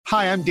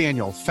Hi, I'm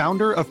Daniel,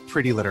 founder of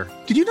Pretty Litter.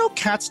 Did you know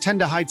cats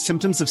tend to hide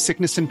symptoms of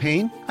sickness and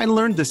pain? I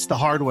learned this the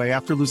hard way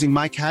after losing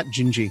my cat,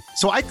 Gingy.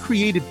 So I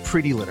created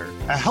Pretty Litter,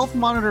 a health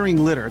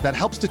monitoring litter that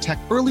helps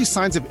detect early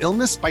signs of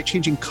illness by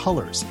changing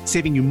colors,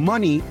 saving you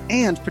money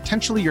and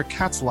potentially your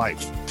cat's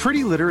life.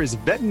 Pretty Litter is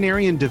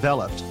veterinarian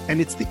developed, and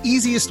it's the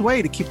easiest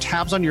way to keep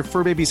tabs on your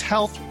fur baby's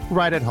health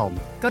right at home.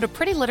 Go to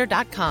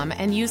prettylitter.com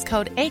and use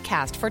code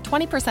ACAST for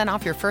 20%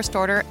 off your first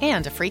order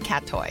and a free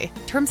cat toy.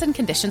 Terms and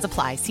conditions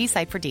apply. See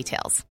site for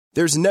details.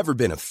 There's never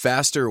been a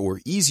faster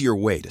or easier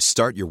way to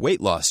start your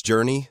weight loss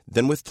journey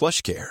than with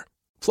PlushCare.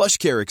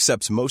 PlushCare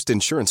accepts most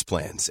insurance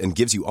plans and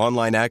gives you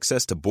online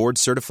access to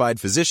board-certified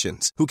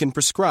physicians who can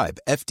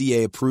prescribe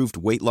FDA-approved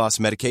weight loss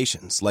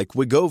medications like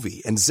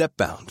Wegovy and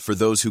Zepbound for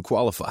those who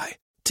qualify.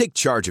 Take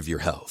charge of your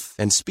health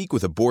and speak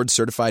with a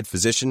board-certified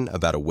physician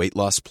about a weight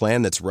loss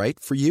plan that's right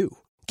for you.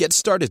 Get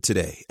started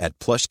today at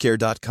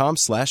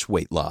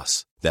plushcare.com/weight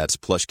loss. That's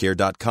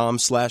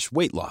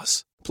plushcare.com/weight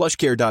loss.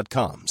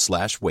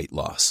 plushcare.com/weight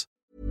loss.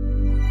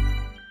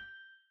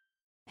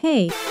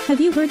 Hey, have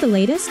you heard the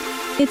latest?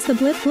 It's the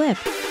Blip Blip.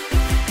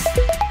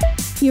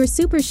 Your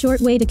super short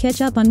way to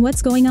catch up on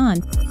what's going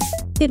on.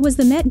 It was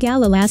the Met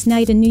Gala last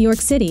night in New York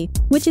City,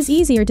 which is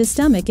easier to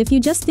stomach if you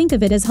just think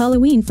of it as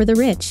Halloween for the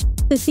rich.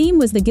 The theme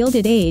was the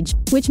Gilded Age,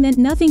 which meant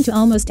nothing to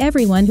almost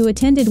everyone who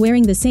attended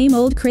wearing the same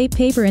old crepe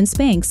paper and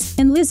Spanx,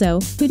 and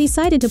Lizzo, who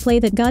decided to play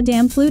that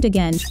goddamn flute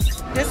again.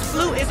 This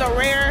flute is a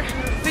rare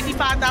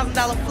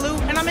 $55,000 flute,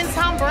 and I'm in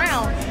Tom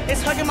Brown.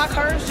 It's hugging my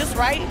curves just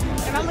right,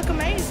 and I look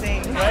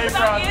amazing. Play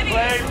for us,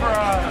 play for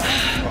us.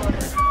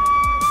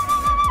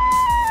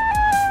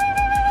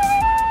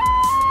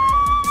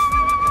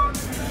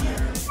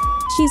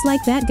 She's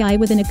like that guy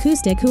with an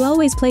acoustic who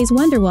always plays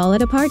Wonderwall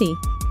at a party.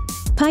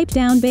 Pipe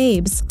down,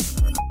 babes.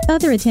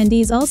 Other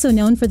attendees, also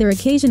known for their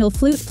occasional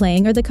flute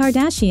playing, are the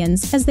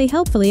Kardashians, as they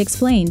helpfully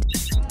explained.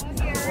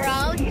 We're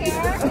all here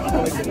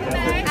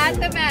at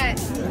the Met.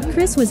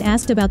 Chris was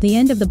asked about the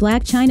end of the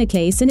Black China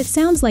case, and it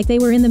sounds like they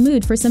were in the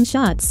mood for some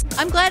shots.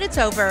 I'm glad it's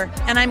over,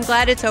 and I'm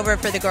glad it's over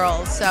for the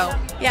girls, so,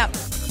 yeah.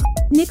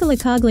 Nicola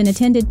Coughlin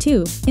attended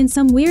too, in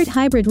some weird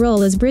hybrid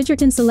role as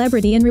Bridgerton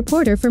celebrity and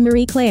reporter for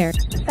Marie Claire.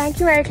 Thank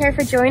you, Marie Claire,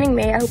 for joining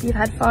me. I hope you've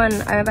had fun.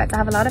 I'm about to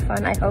have a lot of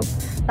fun, I hope.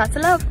 Lots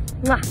of love.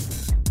 Mwah.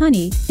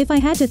 Honey, if I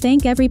had to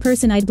thank every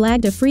person I'd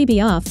blagged a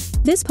freebie off,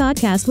 this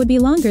podcast would be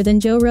longer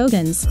than Joe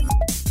Rogan's.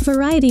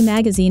 Variety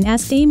magazine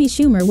asked Amy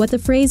Schumer what the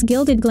phrase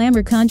gilded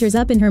glamour conjures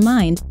up in her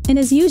mind, and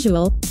as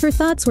usual, her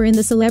thoughts were in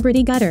the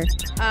celebrity gutter.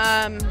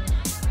 I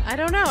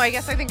don't know. I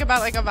guess I think about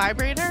like a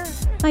vibrator.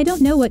 I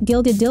don't know what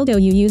gilded dildo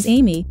you use,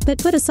 Amy, but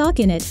put a sock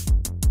in it.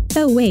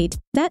 Oh wait,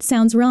 that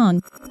sounds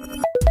wrong.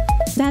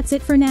 That's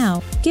it for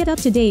now. Get up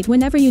to date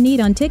whenever you need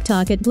on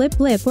TikTok at Blip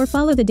Blip or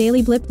follow the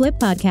Daily Blip Blip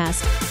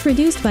podcast.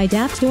 Produced by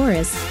Daft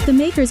Doris, the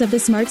makers of the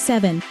Smart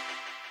 7.